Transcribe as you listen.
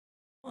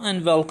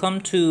and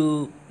welcome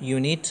to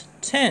Unit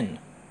 10.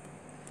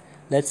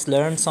 Let's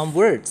learn some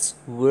words.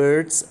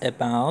 Words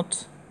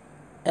about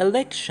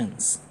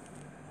elections.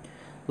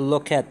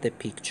 Look at the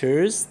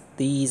pictures.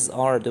 These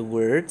are the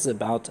words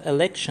about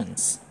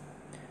elections.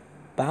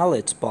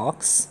 Ballot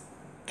box,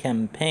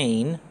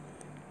 campaign,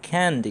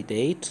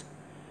 candidate,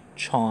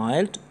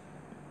 child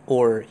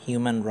or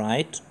human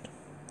right,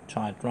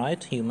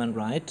 human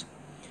right,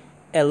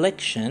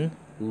 election,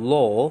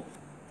 law,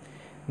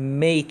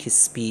 make a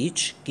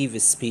speech, give a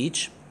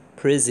speech,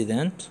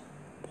 president,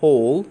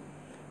 poll,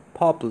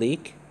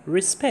 public,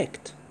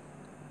 respect.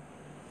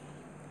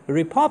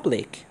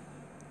 Republic,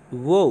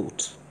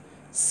 vote,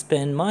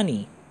 spend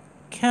money,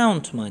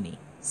 count money,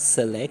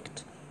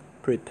 select,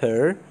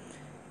 prepare,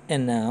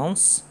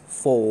 announce,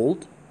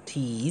 fold,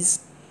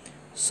 tease,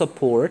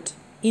 support,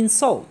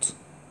 insult.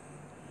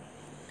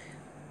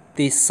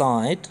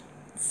 Decide,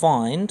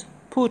 find,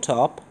 put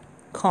up,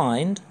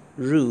 kind,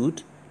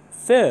 rude,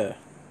 fair.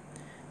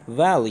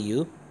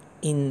 Value,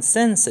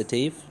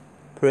 insensitive,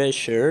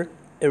 pressure,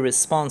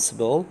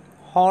 irresponsible,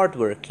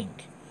 hardworking.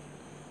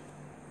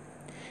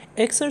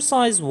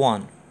 Exercise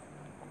 1.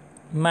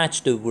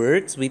 Match the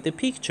words with the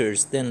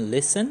pictures, then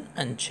listen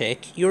and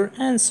check your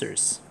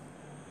answers.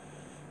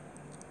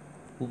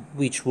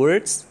 Which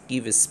words?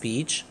 Give a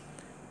speech,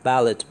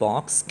 ballot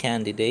box,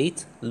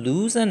 candidate,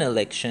 lose an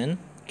election,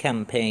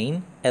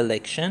 campaign,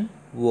 election,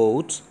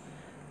 vote,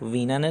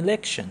 win an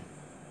election.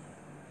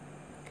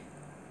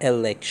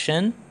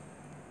 Election,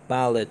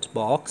 ballot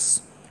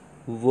box,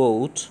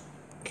 vote,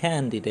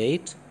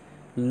 candidate,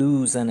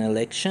 lose an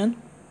election,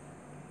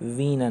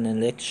 win an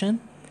election,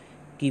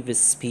 give a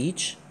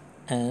speech,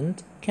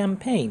 and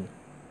campaign.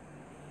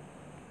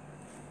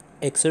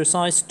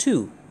 Exercise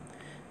 2.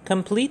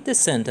 Complete the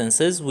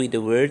sentences with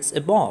the words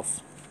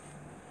above.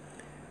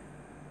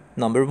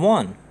 Number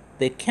 1.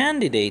 The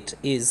candidate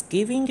is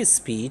giving a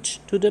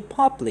speech to the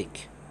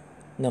public.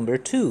 Number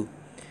 2.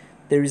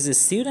 There is a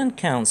student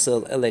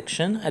council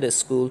election at a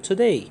school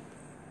today.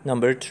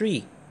 Number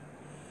 3.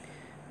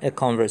 A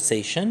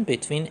conversation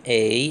between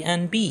A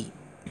and B.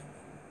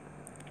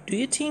 Do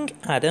you think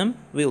Adam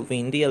will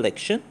win the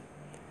election?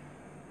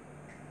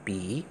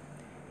 B.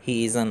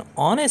 He is an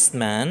honest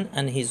man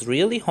and he's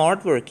really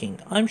hardworking.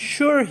 I'm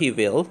sure he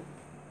will.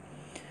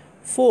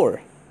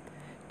 4.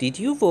 Did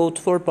you vote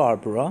for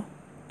Barbara?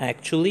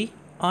 Actually,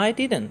 I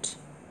didn't.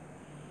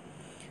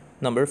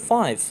 Number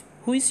 5.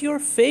 Who is your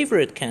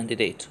favorite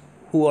candidate?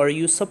 Who are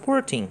you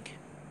supporting?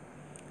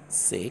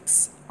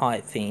 6. I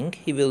think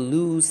he will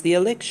lose the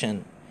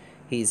election.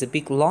 He is a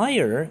big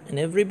liar and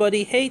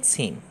everybody hates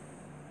him.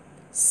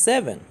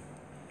 7.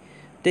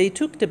 They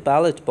took the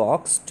ballot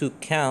box to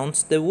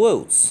count the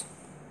votes.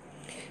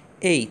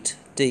 8.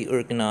 They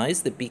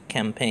organized a big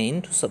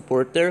campaign to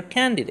support their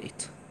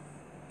candidate.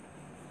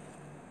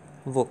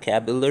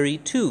 Vocabulary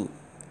 2.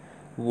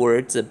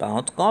 Words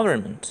about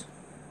government.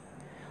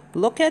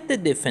 Look at the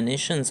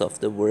definitions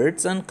of the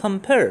words and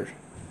compare.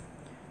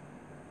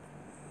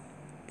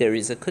 There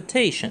is a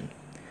quotation.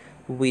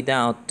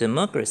 Without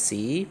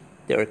democracy,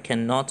 there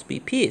cannot be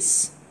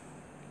peace.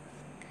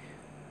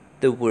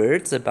 The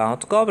words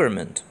about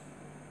government.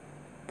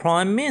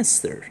 Prime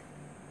Minister.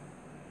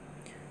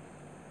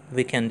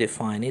 We can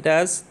define it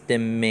as the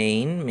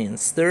main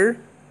minister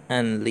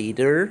and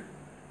leader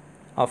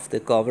of the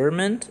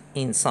government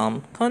in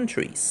some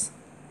countries.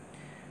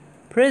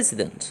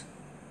 President.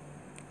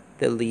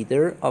 The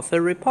leader of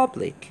a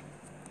republic.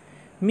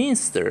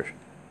 Minister.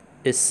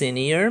 A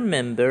senior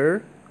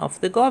member of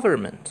the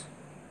government.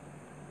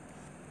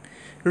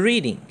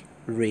 Reading.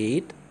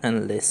 Read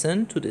and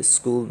listen to the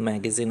school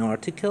magazine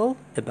article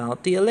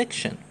about the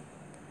election.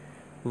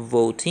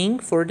 Voting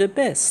for the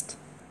best.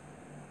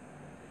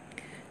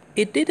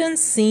 It didn't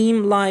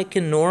seem like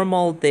a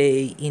normal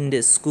day in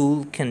the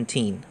school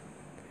canteen.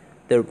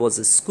 There was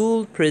a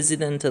school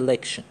president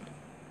election.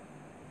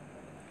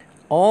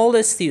 All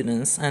the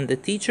students and the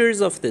teachers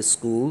of the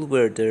school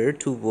were there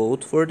to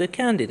vote for the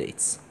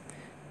candidates.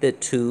 The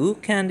two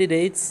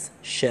candidates,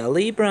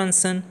 Shelley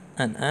Branson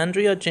and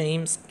Andrea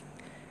James,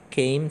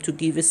 came to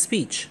give a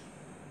speech.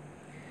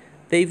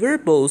 They were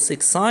both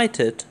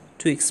excited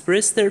to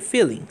express their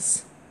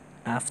feelings.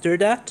 After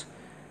that,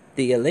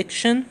 the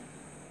election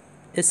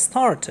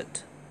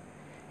started.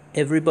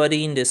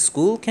 Everybody in the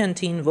school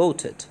canteen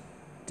voted.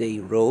 They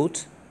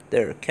wrote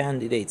their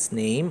candidate's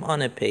name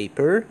on a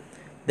paper,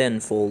 then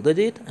folded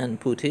it and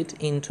put it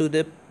into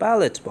the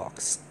ballot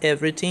box.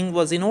 Everything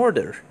was in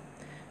order.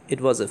 It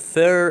was a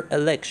fair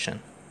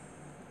election.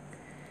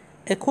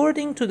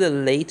 According to the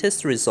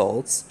latest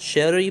results,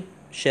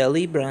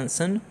 Shelley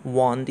Branson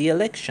won the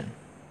election.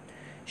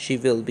 She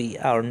will be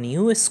our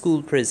new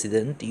school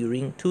president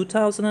during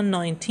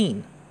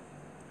 2019.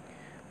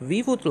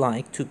 We would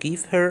like to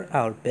give her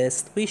our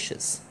best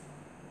wishes.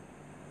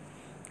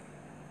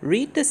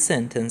 Read the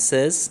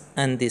sentences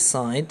and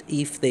decide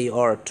if they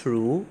are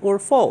true or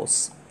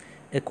false,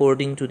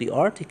 according to the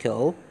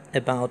article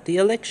about the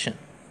election.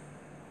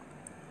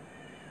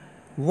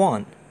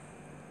 1.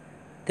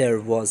 There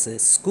was a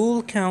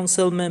school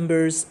council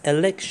members'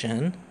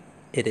 election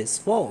It is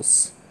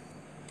false.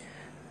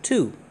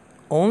 2.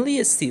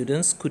 Only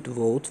students could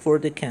vote for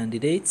the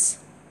candidates.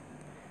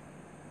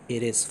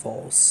 It is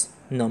false.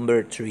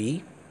 Number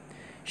 3.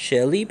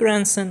 Shelley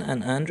Branson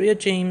and Andrea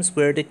James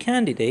were the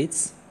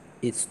candidates.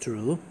 It's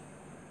true.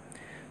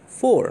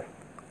 4.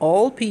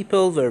 All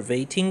people were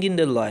waiting in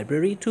the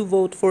library to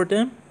vote for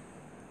them.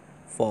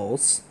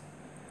 False.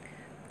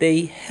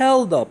 They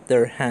held up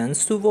their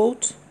hands to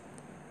vote.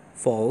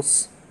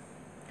 False.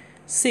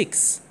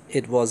 6.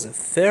 It was a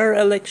fair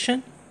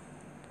election.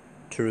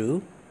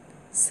 True.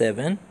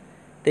 7.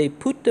 They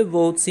put the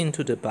votes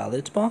into the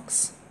ballot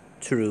box.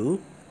 True.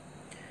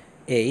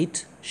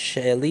 8.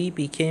 Shelley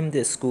became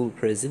the school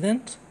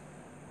president.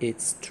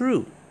 It's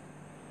true.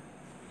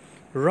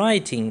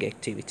 Writing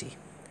activity.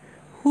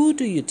 Who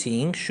do you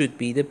think should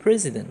be the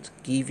president?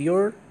 Give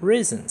your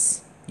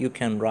reasons. You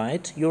can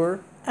write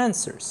your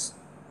answers.